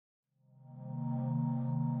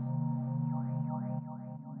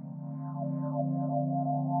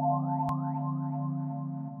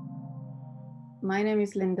My name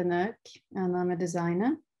is Linda Nurk and I'm a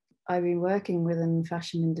designer. I've been working within the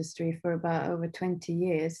fashion industry for about over 20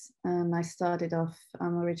 years. I started off,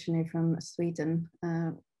 I'm originally from Sweden,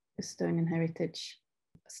 Estonian heritage.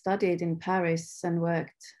 Studied in Paris and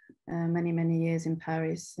worked many, many years in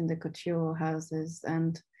Paris in the couture houses.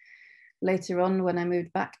 And later on, when I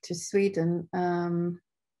moved back to Sweden,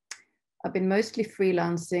 I've been mostly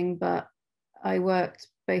freelancing, but I worked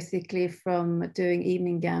basically from doing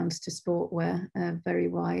evening gowns to sportwear, a very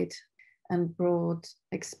wide and broad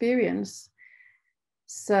experience.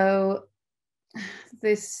 So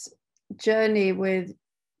this journey with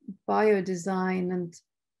biodesign and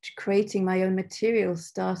creating my own materials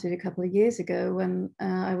started a couple of years ago when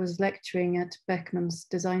I was lecturing at Beckman's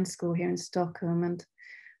design school here in Stockholm, and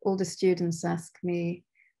all the students asked me,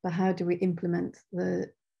 but how do we implement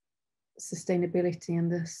the sustainability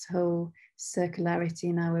and this whole circularity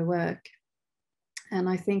in our work? And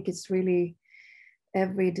I think it's really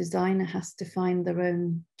every designer has to find their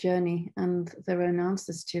own journey and their own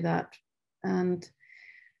answers to that. And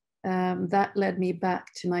that led me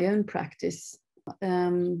back to my own practice.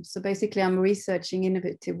 So basically I'm researching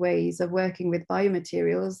innovative ways of working with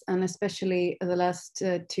biomaterials, and especially the last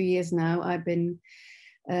 2 years now I've been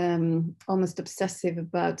almost obsessive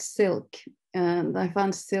about silk. And I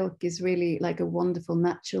found silk is really like a wonderful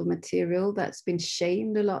natural material that's been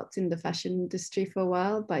shamed a lot in the fashion industry for a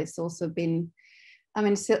while, but it's also been, I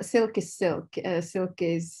mean, silk is silk. Silk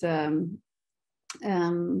is kind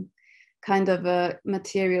of a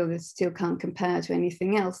material that still can't compare to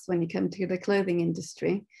anything else when you come to the clothing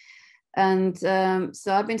industry. And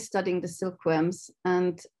so I've been studying the silkworms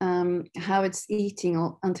and how it's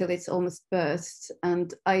eating until it's almost burst.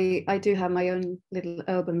 And I do have my own little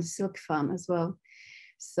urban silk farm as well.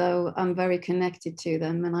 So I'm very connected to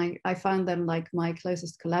them, and I found them like my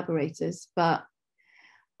closest collaborators. But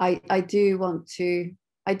I do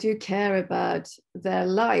care about their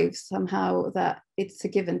lives somehow, that it's a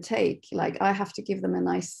give and take. Like I have to give them a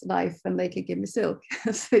nice life and they can give me silk.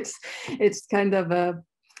 So it's kind of a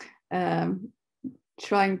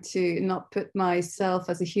trying to not put myself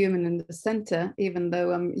as a human in the center, even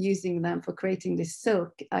though I'm using them for creating this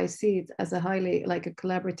silk. I see it as a highly like a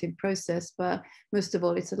collaborative process, but most of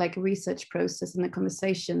all, it's like a research process and a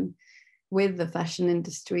conversation with the fashion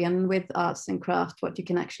industry and with arts and craft, what you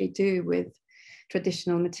can actually do with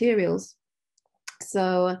traditional materials.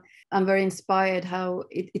 So I'm very inspired how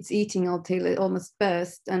it's eating until it almost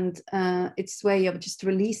bursts, and its way of just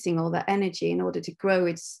releasing all that energy in order to grow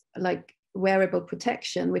its like wearable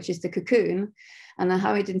protection, which is the cocoon, and then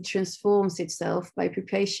how it transforms itself by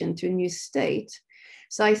pupation to a new state.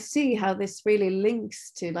 So I see how this really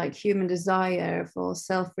links to like human desire for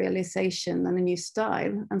self-realization and a new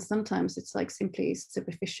style. And sometimes it's like simply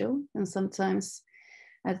superficial, and sometimes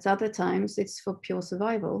at other times it's for pure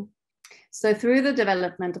survival. So through the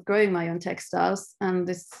development of growing my own textiles and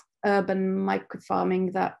this urban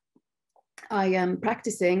microfarming that I am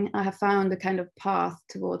practicing, I have found a kind of path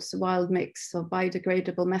towards a wild mix of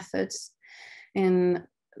biodegradable methods in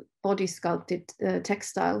body sculpted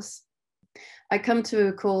textiles. I come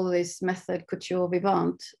to call this method couture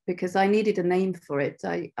vivant because I needed a name for it.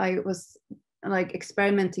 I was like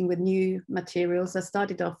experimenting with new materials. I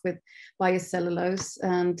started off with biocellulose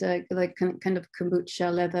and like kind of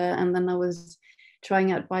kombucha leather, and then I was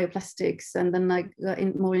trying out bioplastics, and then I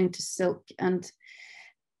got more into silk. And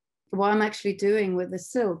what I'm actually doing with the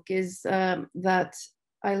silk is that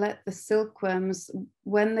I let the silkworms,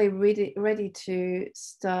 when they're ready to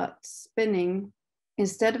start spinning,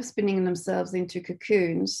 instead of spinning themselves into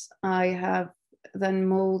cocoons, I have then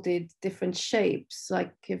molded different shapes,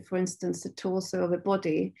 like for instance, the torso of a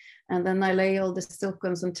body. And then I lay all the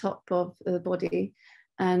silkworms on top of the body,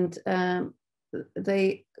 and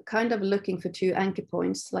they kind of looking for two anchor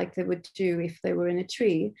points like they would do if they were in a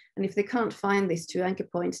tree. And if they can't find these two anchor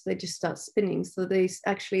points, they just start spinning. So they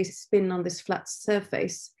actually spin on this flat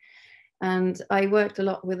surface. And I worked a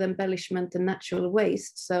lot with embellishment and natural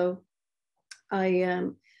waste. So I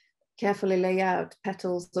carefully lay out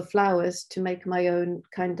petals of flowers to make my own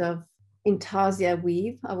kind of intarsia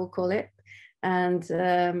weave, I will call it. And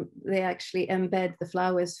they actually embed the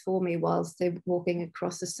flowers for me whilst they're walking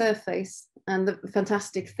across the surface. And the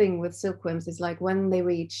fantastic thing with silkworms is like when they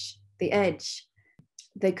reach the edge,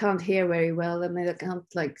 they can't hear very well and they can't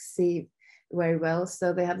like see very well.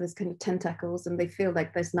 So they have this kind of tentacles and they feel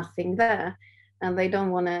like there's nothing there, and they don't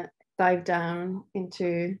want to dive down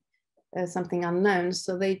into something unknown.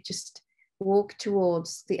 So they just walk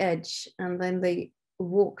towards the edge and then they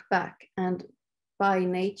walk back, and by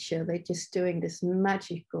nature they're just doing this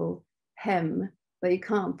magical hem that you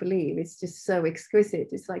can't believe. It's just so exquisite.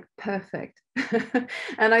 It's like perfect.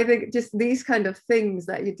 And I think just these kind of things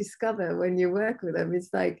that you discover when you work with them,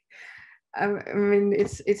 it's like, I mean,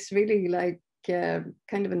 it's really like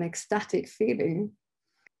kind of an ecstatic feeling.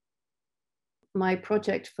 My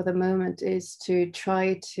project for the moment is to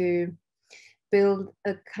try to build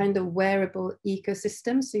a kind of wearable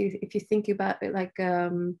ecosystem. So if you think about it like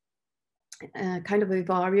kind of a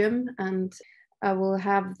vivarium, and I will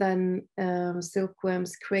have then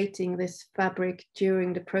silkworms creating this fabric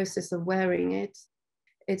during the process of wearing it.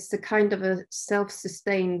 It's a kind of a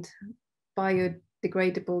self-sustained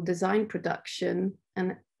biodegradable design production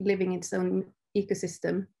and living its own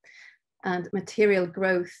ecosystem, and material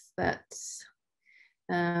growth that's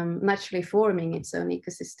naturally forming its own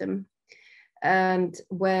ecosystem, and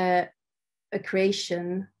where a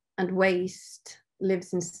creation and waste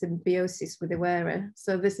lives in symbiosis with the wearer.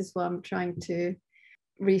 So this is what I'm trying to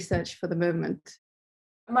research for the moment.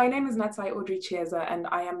 My name is Natsai Audrey Chieza, and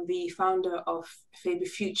I am the founder of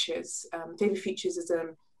Fibres. Fibres is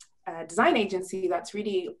a design agency that's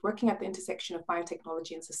really working at the intersection of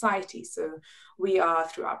biotechnology and society. So we are,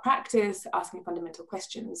 through our practice, asking fundamental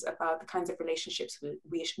questions about the kinds of relationships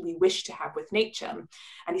we wish to have with nature,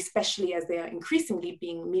 and especially as they are increasingly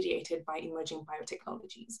being mediated by emerging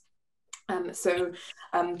biotechnologies.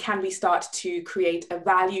 Can we start to create a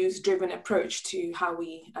values-driven approach to how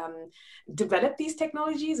we develop these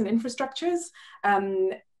technologies and infrastructures,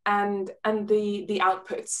 and the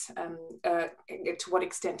outputs, to what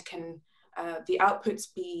extent can the outputs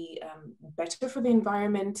be better for the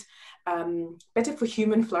environment, better for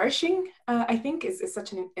human flourishing, I think is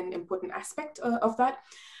such an important aspect of that.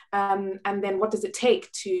 And then what does it take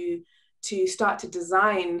to start to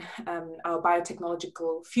design our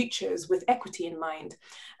biotechnological futures with equity in mind,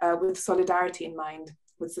 with solidarity in mind,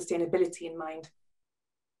 with sustainability in mind.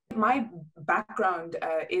 My background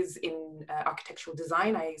is in architectural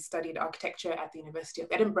design. I studied architecture at the University of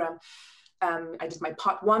Edinburgh. I did my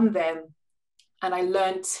part 1 there, and I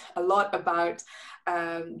learned a lot about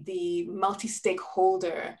the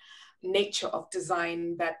multi-stakeholder nature of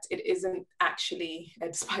design, that it isn't actually,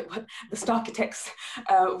 despite what the star architects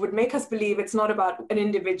would make us believe, it's not about an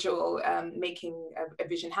individual making a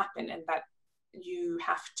vision happen, and that you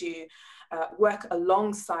have to work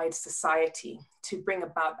alongside society to bring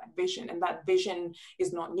about that vision, and that vision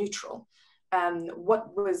is not neutral.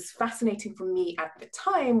 What was fascinating for me at the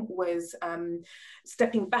time was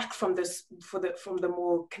stepping back from the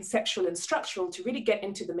more conceptual and structural to really get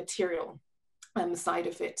into the material side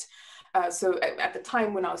of it. So at the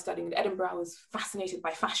time when I was studying in Edinburgh, I was fascinated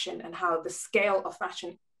by fashion and how the scale of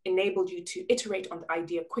fashion enabled you to iterate on the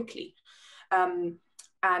idea quickly. And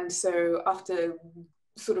so after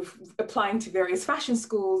sort of applying to various fashion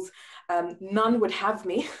schools, none would have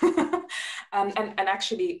me. And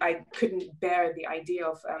actually, I couldn't bear the idea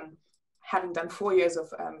of having done 4 years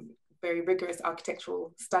of very rigorous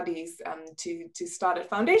architectural studies to start at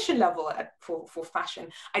foundation level for fashion.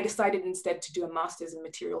 I decided instead to do a master's in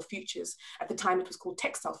material futures. At the time, it was called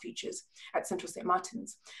textile futures at Central St.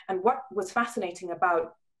 Martin's. And what was fascinating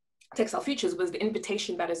about textile futures was the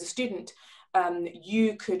invitation that as a student,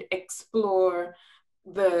 you could explore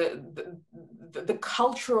the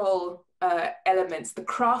cultural elements, the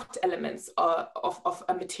craft elements of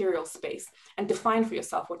a material space, and define for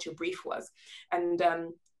yourself what your brief was. And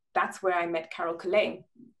that's where I met Carole.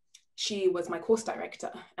 She was my course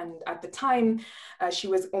director. And at the time, she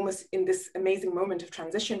was almost in this amazing moment of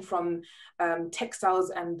transition from textiles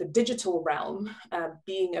and the digital realm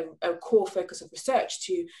being a core focus of research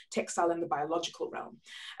to textile and the biological realm.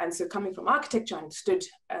 And so coming from architecture, I understood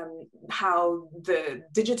how the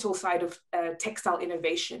digital side of textile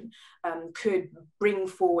innovation could bring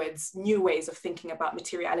forwards new ways of thinking about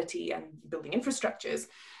materiality and building infrastructures.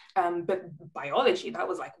 But biology, that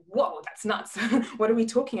was like, whoa, that's nuts. What are we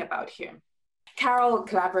talking about here? Carole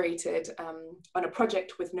collaborated on a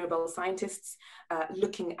project with Nobel scientists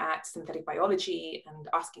looking at synthetic biology and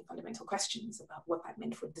asking fundamental questions about what that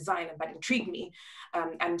meant for design, and that intrigued me.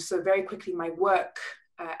 And so very quickly my work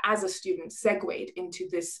as a student segued into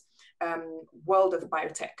this world of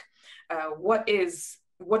biotech. What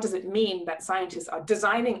does it mean that scientists are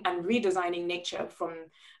designing and redesigning nature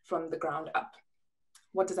from the ground up?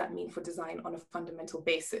 What does that mean for design on a fundamental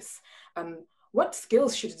basis? What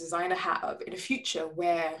skills should a designer have in a future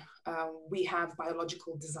where we have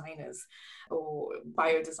biological designers or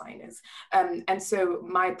biodesigners? And so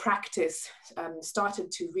my practice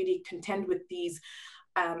started to really contend with these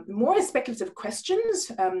more speculative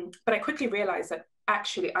questions, but I quickly realized that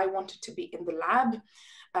actually I wanted to be in the lab,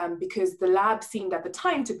 because the lab seemed at the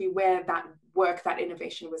time to be where that work, that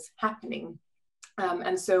innovation was happening.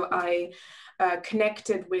 And so I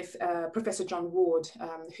connected with Professor John Ward,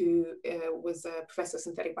 who was a professor of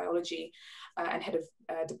synthetic biology and head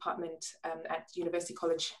of department at University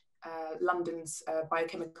College London's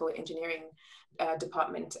biochemical engineering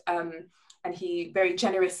department. And he very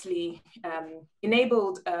generously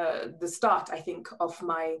enabled the start, I think, of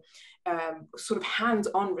my sort of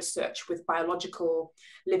hands-on research with biological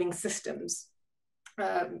living systems.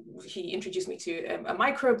 He introduced me to a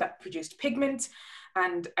microbe that produced pigment.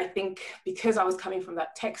 And I think because I was coming from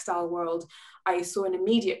that textile world, I saw an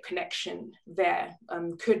immediate connection there.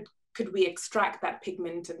 Could we extract that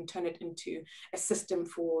pigment and turn it into a system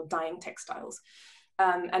for dyeing textiles?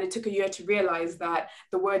 And it took a year to realize that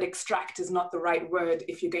the word extract is not the right word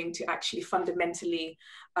if you're going to actually fundamentally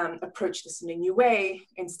approach this in a new way.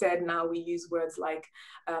 Instead, now we use words like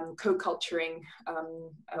co-culturing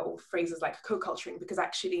or phrases like co-culturing, because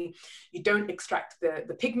actually you don't extract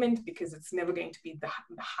the pigment because it's never going to be the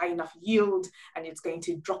high enough yield, and it's going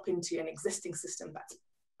to drop into an existing system that's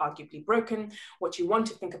arguably broken. What you want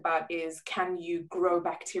to think about is, can you grow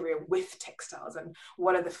bacteria with textiles, and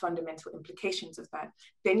what are the fundamental implications of that?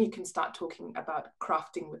 Then you can start talking about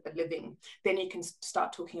crafting with the living. Then you can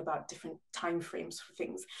start talking about different time frames for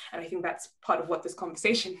things. And I think that's part of what this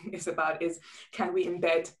conversation is about, is can we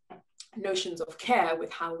embed notions of care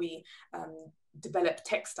with how we develop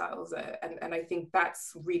textiles, and I think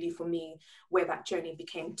that's really, for me, where that journey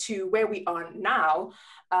became to where we are now.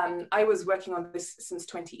 I was working on this since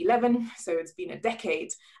 2011, so it's been a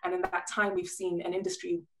decade, and in that time we've seen an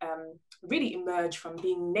industry really emerge from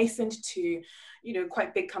being nascent to, you know,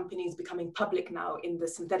 quite big companies becoming public now in the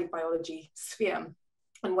synthetic biology sphere.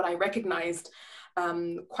 And what I recognized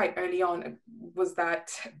quite early on was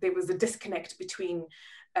that there was a disconnect between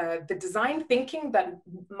the design thinking that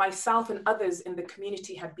myself and others in the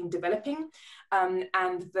community had been developing,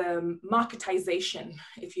 and the marketization,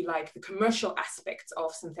 if you like, the commercial aspects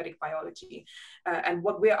of synthetic biology. And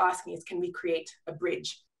what we're asking is, can we create a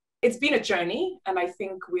bridge? It's been a journey, and I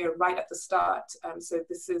think we're right at the start. So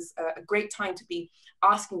this is a great time to be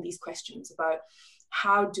asking these questions about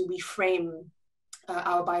how do we frame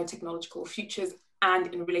our biotechnological futures,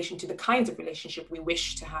 and in relation to the kinds of relationship we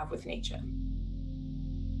wish to have with nature.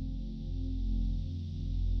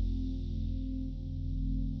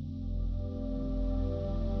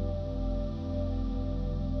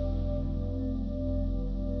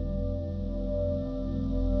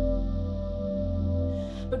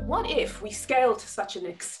 But what if we scale to such an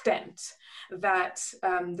extent that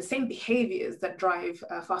the same behaviors that drive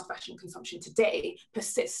fast fashion consumption today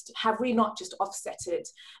persist? Have we not just offsetted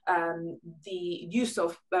the use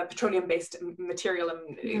of petroleum-based material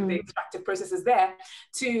and the extractive processes there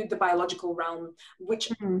to the biological realm, which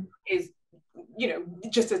is, you know,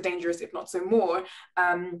 just as dangerous, if not so more,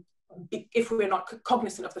 if we're not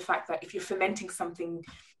cognizant of the fact that if you're fermenting something,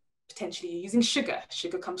 potentially you're using sugar.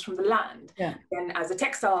 Sugar comes from the land. Yeah. Then as a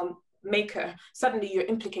textile maker, suddenly you're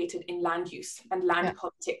implicated in land use and land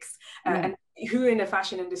politics. And who in the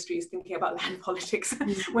fashion industry is thinking about land politics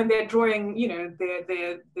when they're drawing, you know,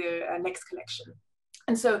 their next collection?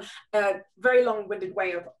 And so a very long-winded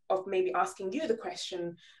way of maybe asking you the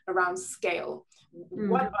question around scale.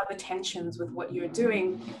 What are the tensions with what you're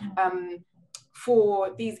doing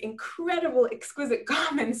for these incredible, exquisite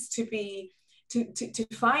garments to be to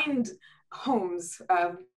find homes,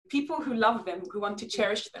 people who love them, who want to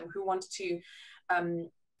cherish them, who want to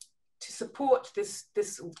support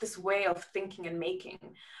this way of thinking and making?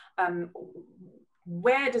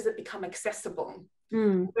 Where does it become accessible?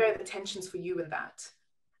 Where are the tensions for you in that?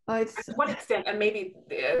 To what extent, and maybe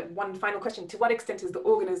one final question, to what extent is the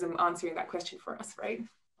organism answering that question for us, right?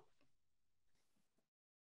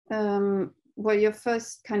 Well, your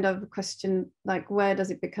first kind of question, like, where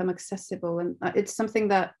does it become accessible? And it's something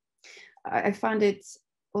that I find it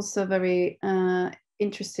also very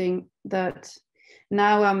interesting that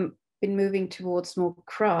now I'm been moving towards more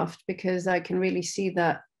craft, because I can really see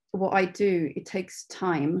that what I do, it takes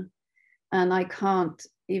time, and I can't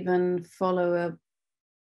even follow a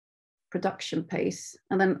production pace.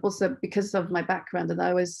 And then also because of my background, that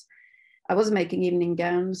I was making evening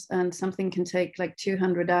gowns, and something can take like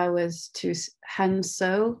 200 hours to hand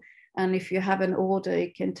sew. And if you have an order,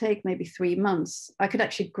 it can take maybe 3 months. I could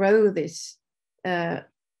actually grow this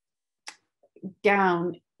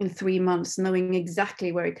gown in 3 months, knowing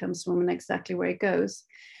exactly where it comes from and exactly where it goes.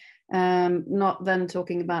 Not then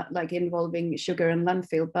talking about like involving sugar and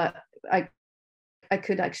landfill, but I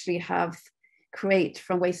could actually create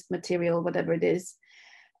from waste material, whatever it is.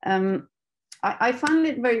 I find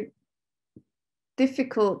it very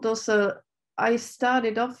difficult also. I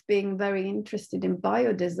started off being very interested in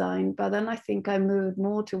biodesign, but then I think I moved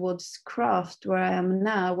more towards craft, where I am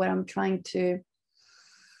now, where I'm trying to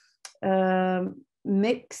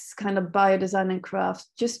mix kind of biodesign and craft,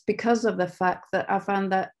 just because of the fact that I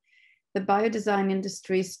found that the biodesign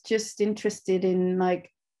industry is just interested in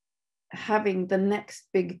like having the next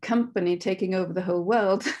big company taking over the whole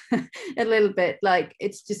world a little bit. Like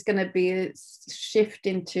it's just going to be a shift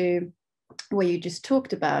into what you just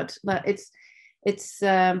talked about. Like it's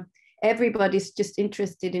everybody's just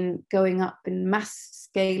interested in going up in mass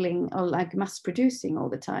scaling or like mass producing all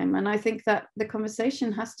the time. And I think that the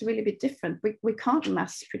conversation has to really be different. We can't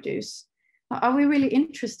mass produce. Are we really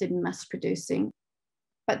interested in mass producing?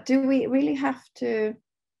 But do we really have to?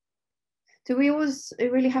 Do we always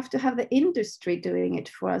really have to have the industry doing it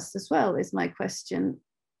for us as well, is my question.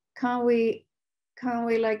 Can we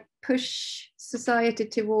like push society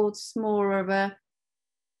towards more of a,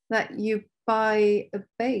 that you buy a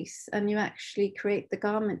base and you actually create the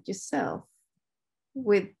garment yourself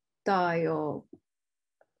with dye, or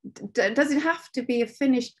does it have to be a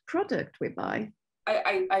finished product we buy?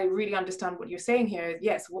 I really understand what you're saying here.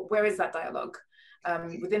 Yes, where is that dialogue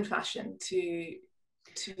within fashion to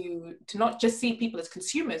not just see people as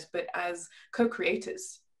consumers, but as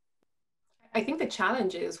co-creators? I think the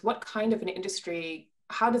challenge is, what kind of an industry,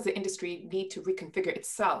 how does the industry need to reconfigure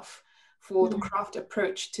itself for the craft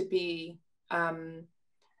approach to be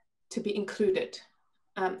included?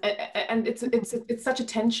 And it's such a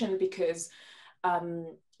tension, because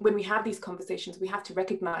when we have these conversations, we have to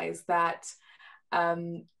recognize that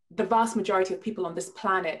the vast majority of people on this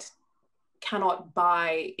planet cannot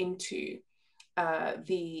buy into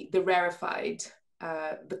the rarefied,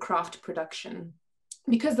 the craft production,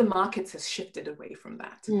 because the markets has shifted away from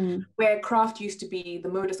that. Where craft used to be the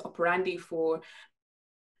modus operandi for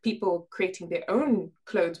people creating their own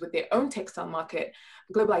clothes with their own textile market,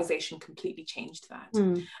 globalization completely changed that.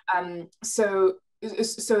 And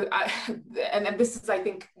this is, I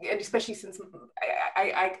think, and especially since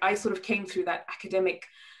I sort of came through that academic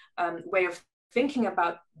way of thinking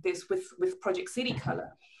about this with Project City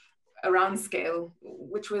Color around scale,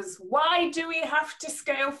 which was, why do we have to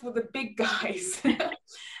scale for the big guys?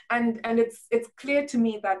 and it's clear to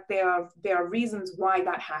me that there are reasons why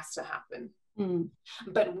that has to happen.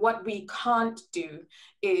 But what we can't do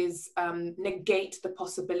is negate the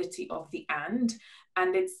possibility of the and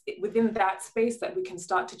it's within that space that we can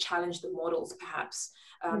start to challenge the models, perhaps,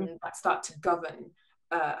 that start to govern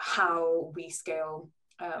how we scale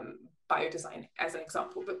biodesign, as an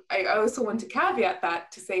example. But I also want to caveat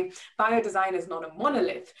that to say biodesign is not a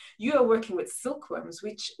monolith. You are working with silkworms,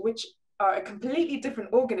 which are a completely different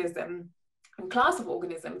organism and class of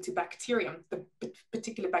organism to bacterium, the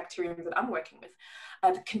particular bacterium that I'm working with.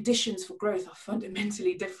 The conditions for growth are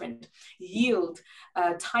fundamentally different. Yield,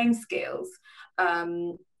 timescales,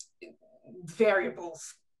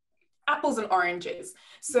 variables, apples and oranges.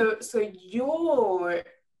 So your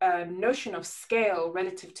notion of scale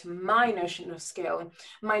relative to my notion of scale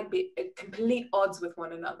might be at complete odds with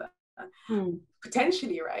one another,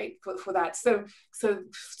 potentially, right, for that. So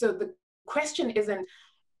the question isn't,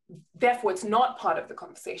 therefore it's not part of the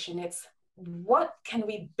conversation, it's what can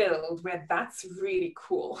we build where that's really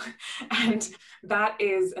cool? And that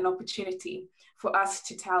is an opportunity for us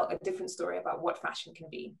to tell a different story about what fashion can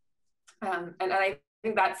be. And I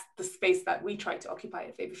think that's the space that we try to occupy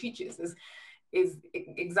at Faber Futures, is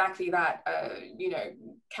exactly that.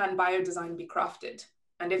 Can biodesign be crafted?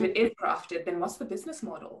 And if it is crafted, then what's the business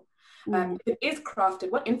model? If it is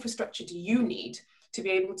crafted, what infrastructure do you need to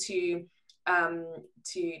be able to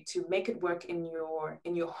make it work in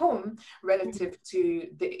your home relative to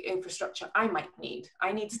the infrastructure I might need?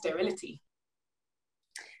 I need sterility.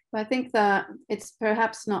 I think that it's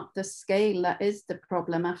perhaps not the scale that is the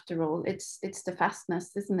problem after all. It's the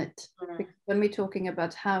fastness, isn't it? When we're talking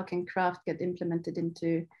about how can craft get implemented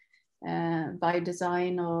into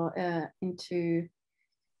biodesign or into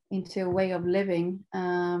a way of living,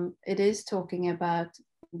 it is talking about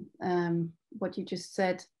what you just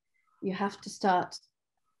said. You have to start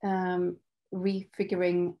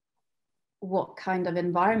refiguring what kind of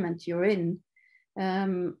environment you're in.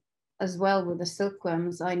 As well with the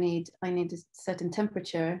silkworms, I need a certain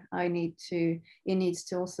temperature. It needs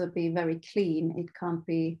to also be very clean. It can't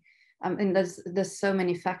be, and there's so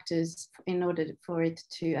many factors in order for it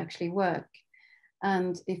to actually work.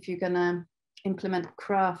 And if you're gonna implement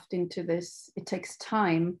craft into this, it takes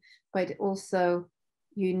time, but also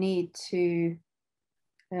you need to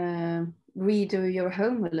redo your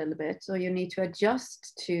home a little bit, or you need to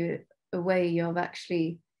adjust to a way of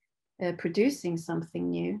actually producing something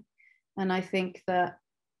new. And I think that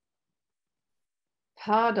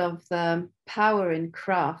part of the power in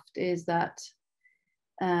craft is that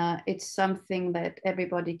it's something that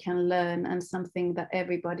everybody can learn and something that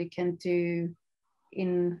everybody can do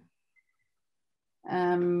in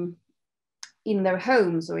their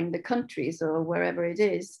homes or in the countries or wherever it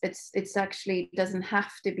is. It's actually doesn't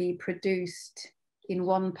have to be produced in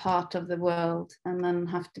one part of the world and then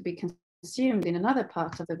have to be consumed in another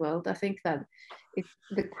part of the world. I think that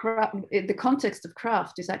the context of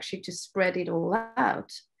craft is actually to spread it all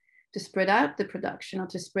out, to spread out the production, or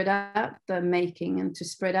to spread out the making, and to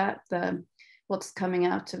spread out what's coming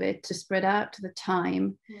out of it, to spread out the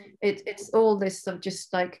time. It's all this of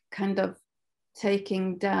just like kind of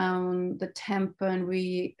taking down the tempo and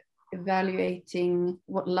re-evaluating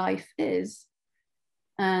what life is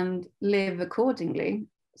and live accordingly.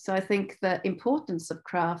 So I think the importance of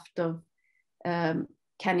craft, of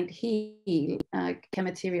can it heal, can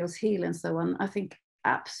materials heal, and so on, I think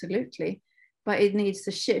absolutely, but it needs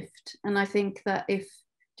a shift. And I think that if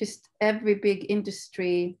just every big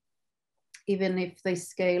industry, even if they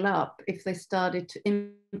scale up, if they started to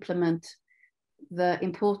implement the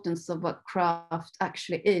importance of what craft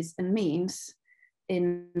actually is and means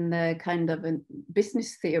in the kind of a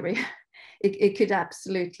business theory, it could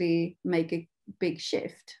absolutely make a big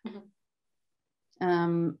shift.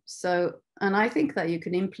 So, and I think that you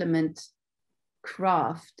can implement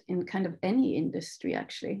craft in kind of any industry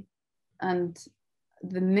actually. And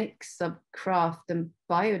the mix of craft and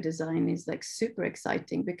biodesign is like super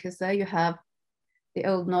exciting, because there you have the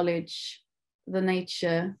old knowledge, the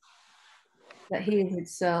nature that heals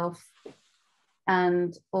itself,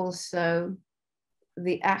 and also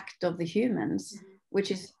the act of the humans,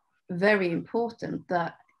 which is very important,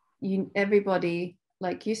 that everybody,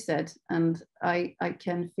 like you said, and I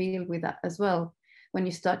can feel with that as well, when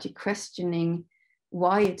you start questioning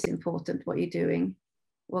why it's important what you're doing,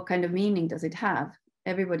 what kind of meaning does it have?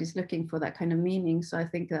 Everybody's looking for that kind of meaning. So I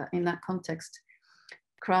think that in that context,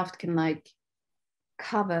 craft can like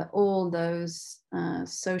cover all those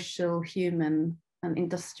social, human, and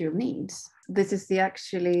industrial needs. This is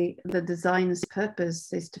actually the design's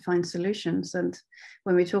purpose, is to find solutions. And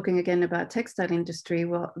when we're talking again about textile industry,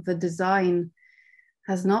 well, the design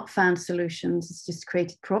has not found solutions, it's just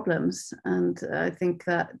created problems. And I think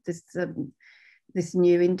that this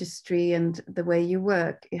new industry and the way you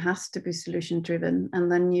work, it has to be solution driven,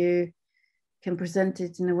 and then you can present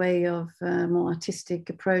it in a way of a more artistic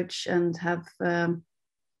approach, and have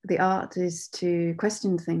the art is to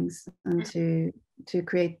question things and to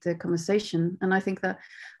create the conversation. And I think that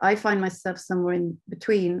I find myself somewhere in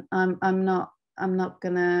between. I'm not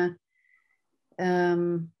gonna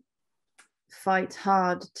fight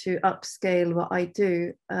hard to upscale what I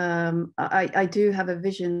do. I do have a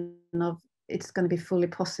vision of it's going to be fully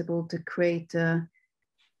possible to create a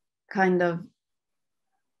kind of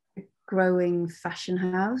growing fashion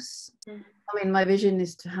house. I mean, my vision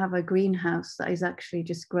is to have a greenhouse that is actually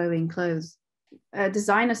just growing clothes. A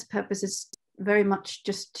designer's purpose is very much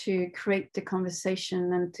just to create the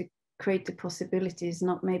conversation and to create the possibilities,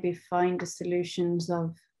 not maybe find the solutions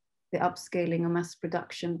of the upscaling or mass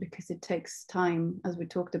production, because it takes time, as we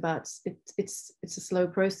talked about. It's a slow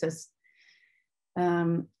process.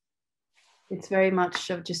 It's very much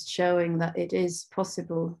of just showing that it is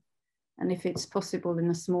possible. And if it's possible in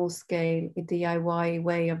a small scale, a DIY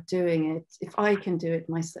way of doing it, if I can do it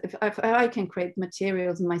myself, if I can create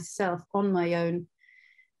materials myself on my own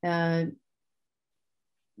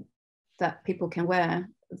that people can wear,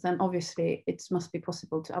 then obviously it must be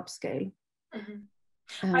possible to upscale.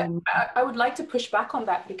 I would like to push back on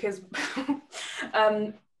that, because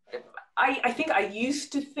I think I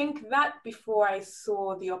used to think that before I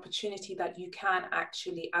saw the opportunity that you can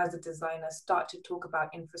actually, as a designer, start to talk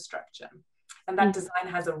about infrastructure, and that design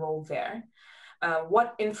has a role there.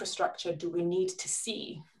 What infrastructure do we need to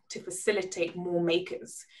see to facilitate more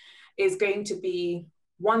makers is going to be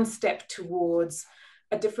one step towards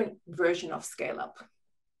a different version of scale up.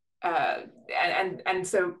 And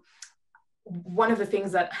so one of the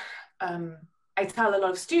things that I tell a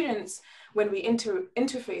lot of students when we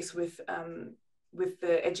interface with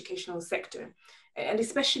the educational sector, and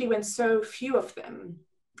especially when so few of them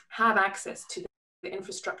have access to the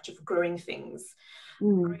infrastructure for growing things,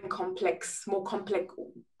 growing more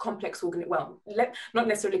complex not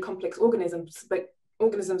necessarily complex organisms, but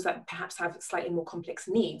organisms that perhaps have slightly more complex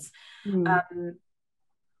needs.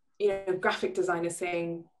 Graphic designers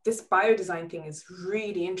saying, this biodesign thing is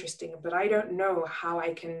really interesting, but I don't know how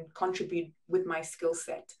I can contribute with my skill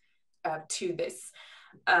set to this.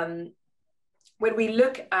 When we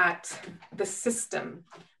look at the system,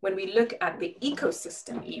 when we look at the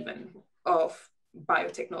ecosystem even of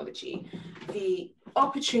biotechnology, the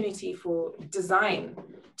opportunity for design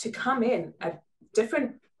to come in at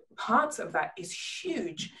different parts of that is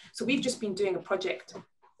huge. So we've just been doing a project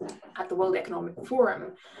at the World Economic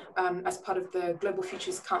Forum as part of the Global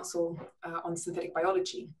Futures Council on Synthetic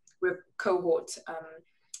Biology. We're a cohort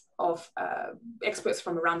of experts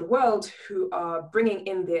from around the world who are bringing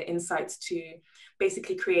in their insights to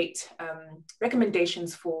basically create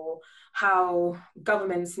recommendations for how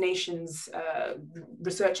governments, nations,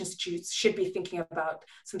 research institutes should be thinking about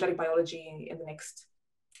synthetic biology in the next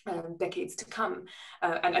decades to come,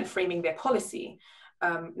 and framing their policy.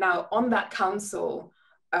 Now, on that council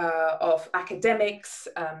of academics,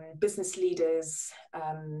 business leaders,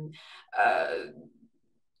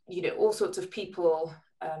 you know, all sorts of people,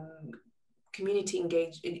 community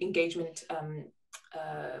engagement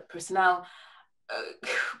personnel,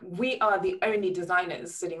 we are the only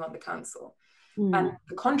designers sitting on the council. And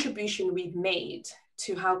the contribution we've made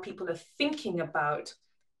to how people are thinking about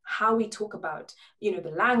how we talk about, you know, the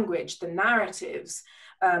language, the narratives,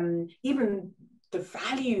 even the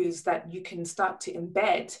values that you can start to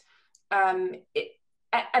embed,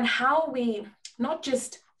 and how we not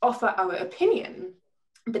just offer our opinion,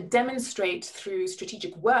 but demonstrate through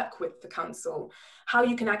strategic work with the council how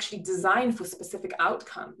you can actually design for specific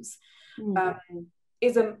outcomes,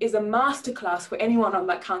 is a masterclass for anyone on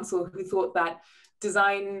that council who thought that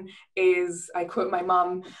design is, I quote my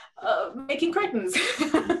mom, making curtains.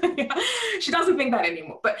 She doesn't think that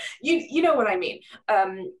anymore, but you know what I mean.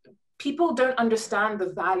 People don't understand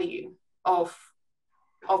the value of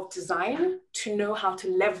design to know how to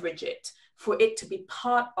leverage it, for it to be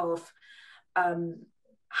part of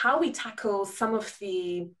how we tackle some of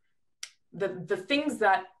the things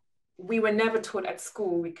that we were never taught at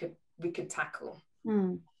school we could tackle.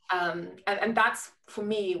 And that's, for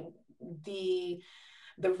me, the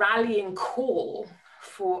rallying call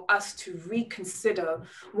for us to reconsider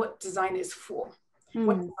what design is for,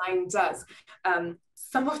 what design does.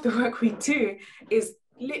 Some of the work we do is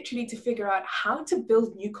literally to figure out how to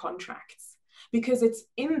build new contracts, because it's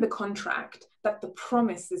in the contract that the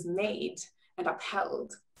promise is made and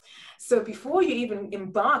upheld. So before you even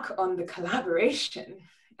embark on the collaboration,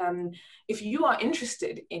 if you are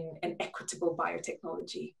interested in an equitable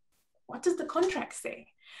biotechnology, what does the contract say?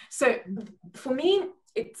 So for me,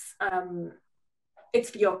 it's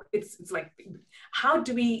like, how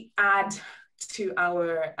do we add to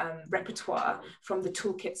our repertoire from the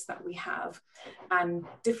toolkits that we have, and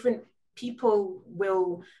different people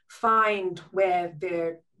will find where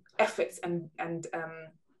their efforts and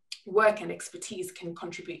work and expertise can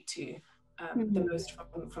contribute to the most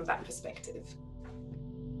from that perspective.